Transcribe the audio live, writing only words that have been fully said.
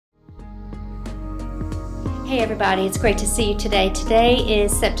Hey everybody, it's great to see you today. Today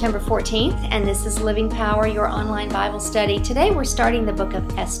is September 14th and this is Living Power, your online Bible study. Today we're starting the book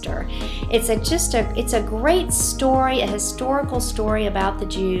of Esther. It's a great story, a historical story about the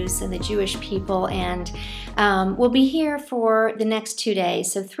Jews and the Jewish people, and we'll be here for the next 2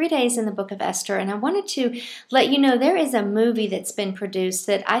 days, so 3 days in the book of Esther. And I wanted to let you know there is a movie that's been produced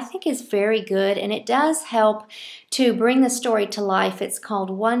that I think is very good, and it does help to bring the story to life. It's called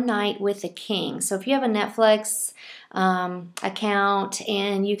One Night with the King. So if you have a Netflix account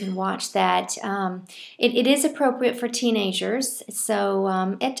and you can watch that, it is appropriate for teenagers. So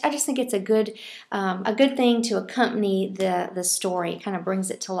I just think it's a good thing to accompany the story. It kind of brings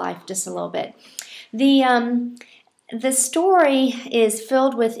it to life just a little bit. The story is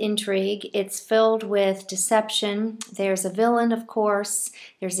filled with intrigue. It's filled with deception. There's a villain, of course.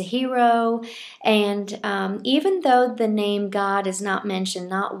 There's a hero. And even though the name God is not mentioned,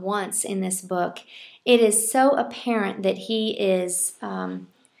 not once in this book, it is so apparent that he is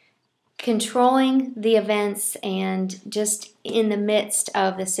controlling the events and just in the midst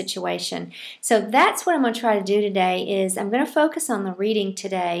of the situation. So that's what I'm going to try to do today. Is I'm going to focus on the reading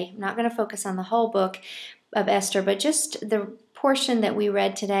today. I'm not going to focus on the whole book of Esther, but just the portion that we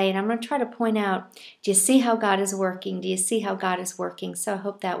read today. And I'm going to try to point out, do you see how God is working? Do you see how God is working? So I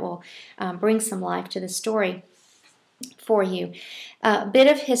hope that will bring some life to the story for you. A bit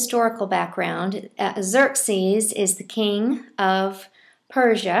of historical background. Xerxes is the king of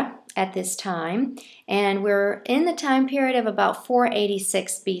Persia at this time, and we're in the time period of about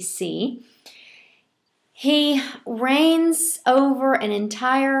 486 BC. He reigns over an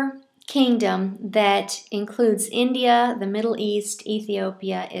entire kingdom that includes India, the Middle East,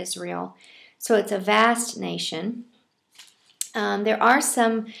 Ethiopia, Israel. So it's a vast nation. There are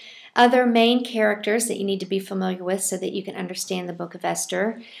some other main characters that you need to be familiar with so that you can understand the book of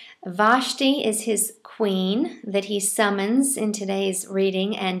Esther. Vashti is his queen that he summons in today's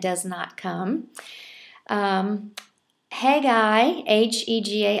reading and does not come. Hegai,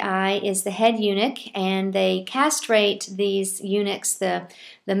 Hegai, is the head eunuch, and they castrate these eunuchs, the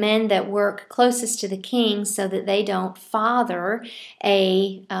men that work closest to the king, so that they don't father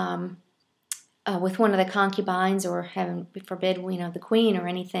with one of the concubines, or heaven forbid, the queen or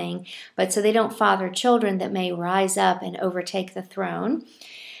anything, but so they don't father children that may rise up and overtake the throne.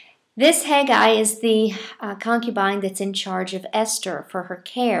 This Hegai is the concubine that's in charge of Esther for her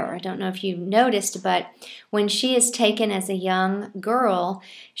care. I don't know if you noticed, but when she is taken as a young girl,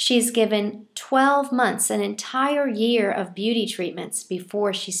 she's given 12 months, an entire year of beauty treatments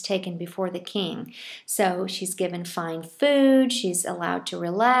before she's taken before the king. So she's given fine food, she's allowed to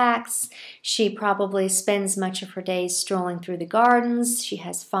relax, she probably spends much of her days strolling through the gardens, she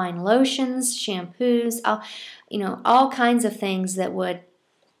has fine lotions, shampoos, all kinds of things that would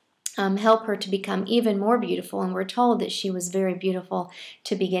help her to become even more beautiful, and we're told that she was very beautiful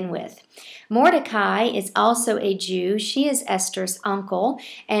to begin with. Mordecai is also a Jew. She is Esther's uncle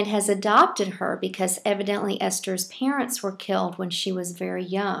and has adopted her because evidently Esther's parents were killed when she was very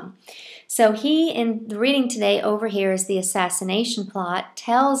young. So he, in the reading today, overhears the assassination plot,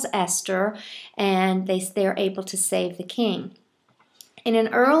 tells Esther, and they're able to save the king. In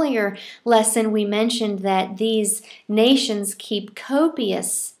an earlier lesson, we mentioned that these nations keep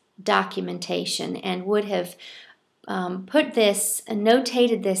copious documentation and would have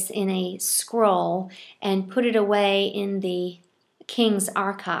notated this in a scroll and put it away in the king's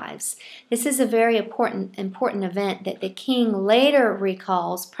archives. This is a very important event that the king later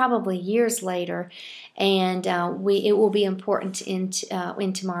recalls, probably years later, and it will be important in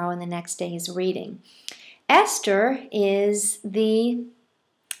tomorrow and the next day's reading. Esther is the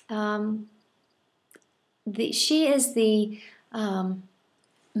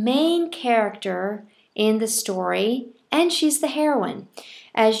main character in the story, and she's the heroine,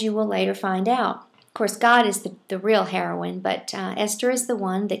 as you will later find out. Of course, God is the real heroine, but Esther is the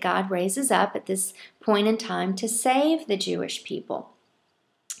one that God raises up at this point in time to save the Jewish people.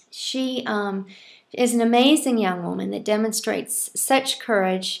 She is an amazing young woman that demonstrates such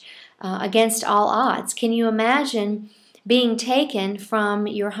courage against all odds. Can you imagine being taken from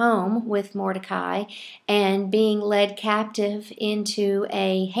your home with Mordecai and being led captive into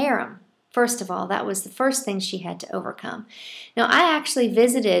a harem? First of all, that was the first thing she had to overcome. Now, I actually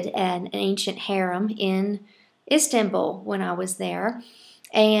visited an ancient harem in Istanbul when I was there,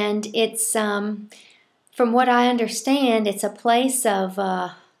 and it's, from what I understand, it's a place of,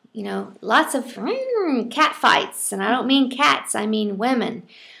 lots of cat fights, and I don't mean cats, I mean women.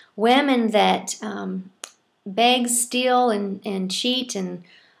 Women that beg, steal, and cheat, and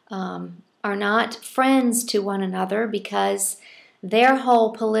are not friends to one another because Their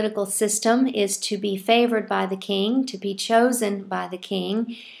whole political system is to be favored by the king, to be chosen by the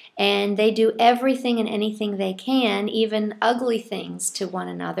king, and they do everything and anything they can, even ugly things to one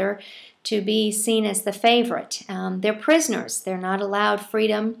another, to be seen as the favorite. They're prisoners. They're not allowed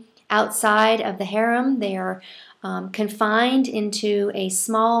freedom outside of the harem. They are confined into a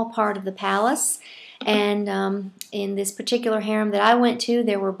small part of the palace. And in this particular harem that I went to,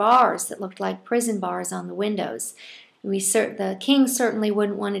 there were bars that looked like prison bars on the windows. The king certainly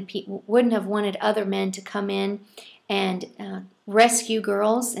wouldn't have wanted other men to come in and rescue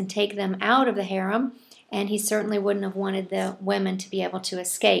girls and take them out of the harem, and he certainly wouldn't have wanted the women to be able to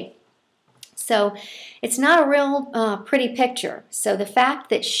escape. So it's not a real pretty picture. So the fact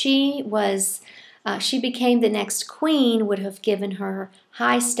that she became the next queen would have given her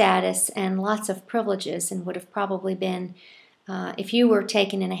high status and lots of privileges, and would have probably been, if you were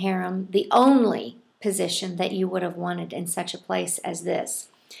taken in a harem, the only position that you would have wanted in such a place as this.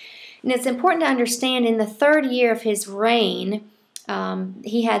 And it's important to understand, in the 3rd year of his reign,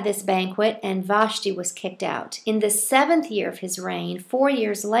 he had this banquet and Vashti was kicked out. In the 7th year of his reign, 4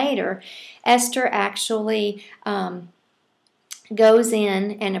 years later, Esther actually goes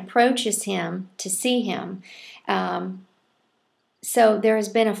in and approaches him to see him. So there has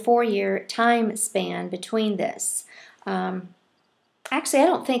been a 4-year time span between this. Actually, I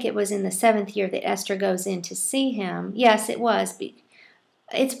don't think it was in the 7th year that Esther goes in to see him. Yes, it was.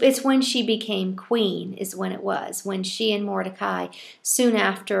 It's when she became queen is when it was, when she and Mordecai soon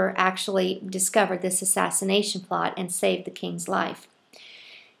after actually discovered this assassination plot and saved the king's life.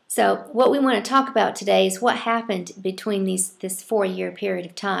 So what we want to talk about today is what happened between this 4-year period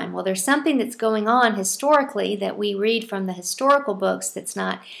of time. Well, there's something that's going on historically that we read from the historical books that's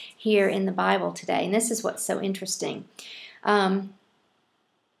not here in the Bible today, and this is what's so interesting.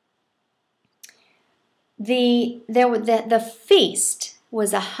 The feast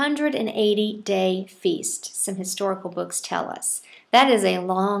was a 180-day feast, some historical books tell us. That is a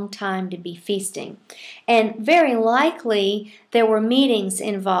long time to be feasting. And very likely there were meetings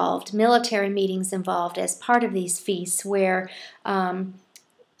involved, military meetings involved as part of these feasts, where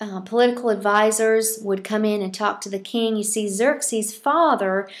political advisors would come in and talk to the king. You see, Xerxes'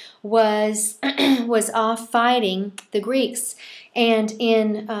 father was off fighting the Greeks, and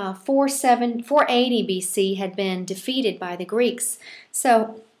in 480 BC had been defeated by the Greeks.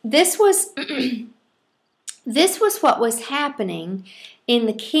 So this was this was what was happening in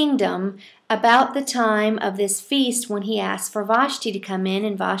the kingdom about the time of this feast, when he asked for Vashti to come in,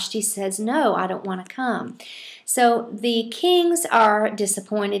 and Vashti says, "No, I don't want to come." So the kings are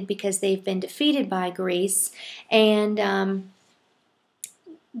disappointed because they've been defeated by Greece, and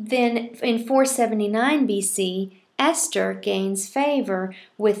then in 479 BC, Esther gains favor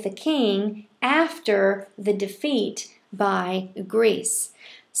with the king after the defeat by Greece.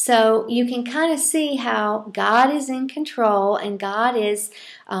 So you can kind of see how God is in control, and God is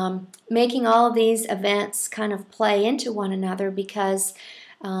making all of these events kind of play into one another, because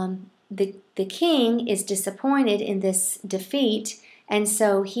the king is disappointed in this defeat, and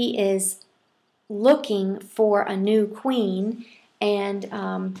so he is looking for a new queen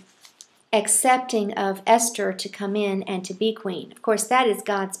and accepting of Esther to come in and to be queen. Of course, that is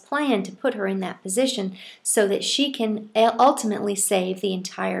God's plan, to put her in that position so that she can ultimately save the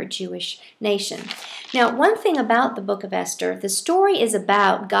entire Jewish nation. Now, one thing about the book of Esther, the story is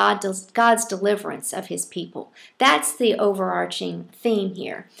about God's deliverance of his people. That's the overarching theme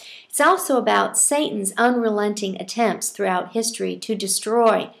here. It's also about Satan's unrelenting attempts throughout history to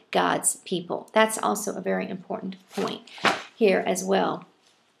destroy God's people. That's also a very important point here as well.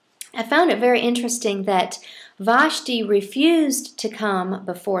 I found it very interesting that Vashti refused to come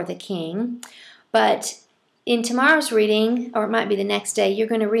before the king, but in tomorrow's reading, or it might be the next day, you're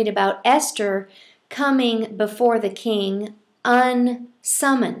going to read about Esther coming before the king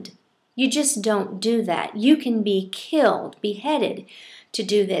unsummoned. You just don't do that. You can be killed, beheaded, to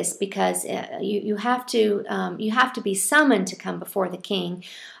do this, because you have to be summoned to come before the king.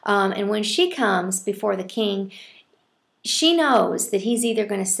 And when she comes before the king, she knows that he's either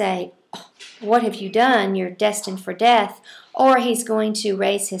going to say, "Oh, what have you done? You're destined for death," or he's going to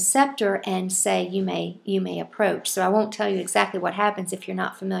raise his scepter and say, you may approach. So I won't tell you exactly what happens if you're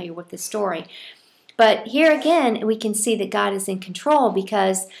not familiar with the story. But here again, we can see that God is in control,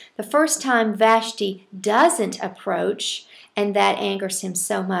 because the first time Vashti doesn't approach, and that angers him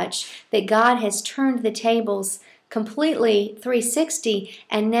so much, that God has turned the tables completely 360,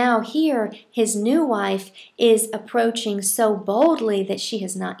 and now here his new wife is approaching so boldly that she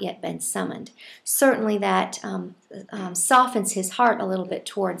has not yet been summoned. Certainly that softens his heart a little bit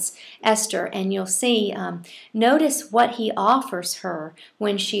towards Esther, and you'll see, notice what he offers her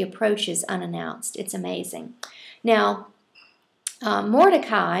when she approaches unannounced. It's amazing. Now,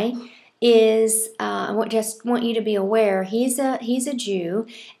 Mordecai is, I just want you to be aware, he's a Jew,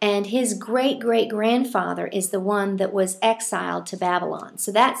 and his great-great-grandfather is the one that was exiled to Babylon.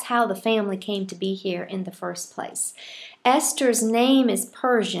 So that's how the family came to be here in the first place. Esther's name is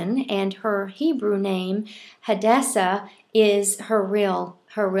Persian, and her Hebrew name, Hadassah, is her real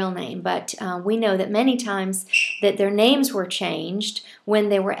name. But we know that many times that their names were changed when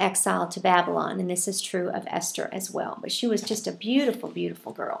they were exiled to Babylon, and this is true of Esther as well. But she was just a beautiful,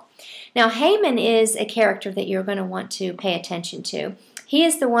 beautiful girl. Now, Haman is a character that you're going to want to pay attention to. He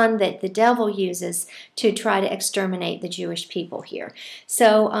is the one that the devil uses to try to exterminate the Jewish people here.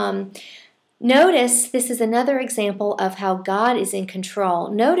 So, notice, this is another example of how God is in control.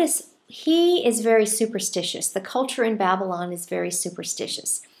 Notice he is very superstitious. The culture in Babylon is very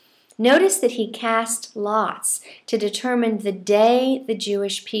superstitious. Notice that he cast lots to determine the day the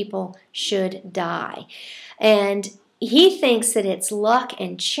Jewish people should die. And he thinks that it's luck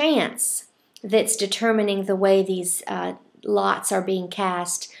and chance that's determining the way these lots are being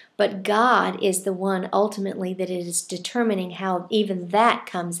cast, but God is the one ultimately that is determining how even that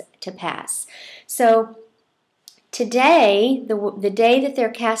comes to pass. So today, the day that they're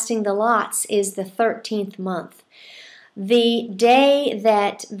casting the lots is the 13th month. The day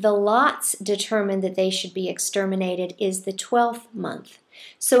that the lots determined that they should be exterminated is the 12th month.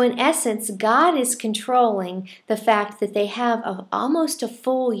 So in essence, God is controlling the fact that they have almost a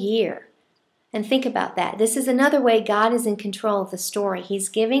full year. And think about that. This is another way God is in control of the story. He's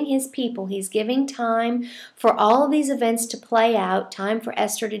giving his people, he's giving time for all of these events to play out, time for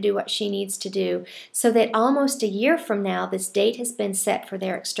Esther to do what she needs to do, so that almost a year from now, this date has been set for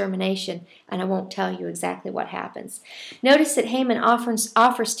their extermination, and I won't tell you exactly what happens. Notice that Haman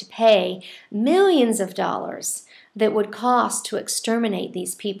offers to pay millions of dollars that would cost to exterminate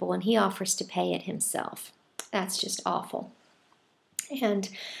these people, and he offers to pay it himself. That's just awful. And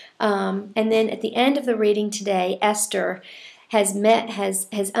then at the end of the reading today, Esther has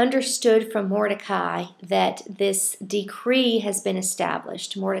understood from Mordecai that this decree has been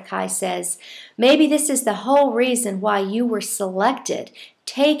established. Mordecai says, maybe this is the whole reason why you were selected,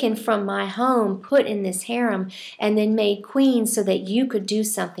 taken from my home, put in this harem, and then made queen so that you could do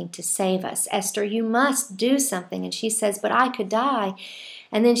something to save us. Esther, you must do something. And she says, but I could die.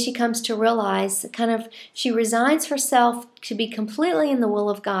 And then she comes to realize, she resigns herself to be completely in the will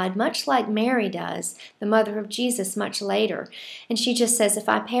of God, much like Mary does, the mother of Jesus, much later. And she just says, if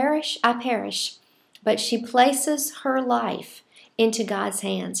I perish, I perish. But she places her life into God's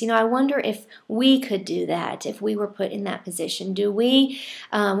hands. I wonder if we could do that, if we were put in that position. Do we,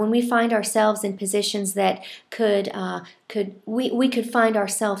 when we find ourselves in positions that we could find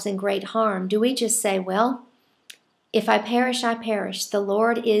ourselves in great harm, do we just say, well, if I perish, I perish. The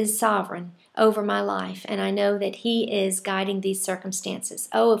Lord is sovereign over my life, and I know that he is guiding these circumstances.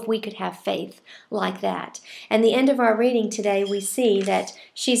 Oh, if we could have faith like that. And the end of our reading today, we see that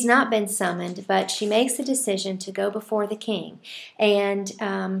she's not been summoned, but she makes a decision to go before the king. And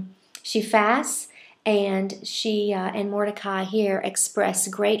she fasts, and she and Mordecai here express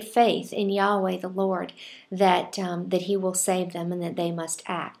great faith in Yahweh the Lord, that he will save them and that they must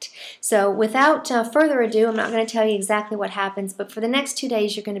act. So without further ado, I'm not going to tell you exactly what happens, but for the next 2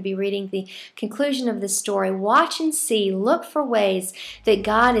 days you're going to be reading the conclusion of this story. Watch and see, look for ways that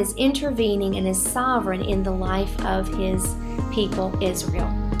God is intervening and is sovereign in the life of his people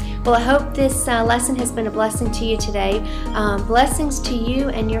Israel. Well, I hope this lesson has been a blessing to you today. Blessings to you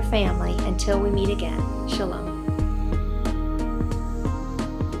and your family until we meet again. Shalom.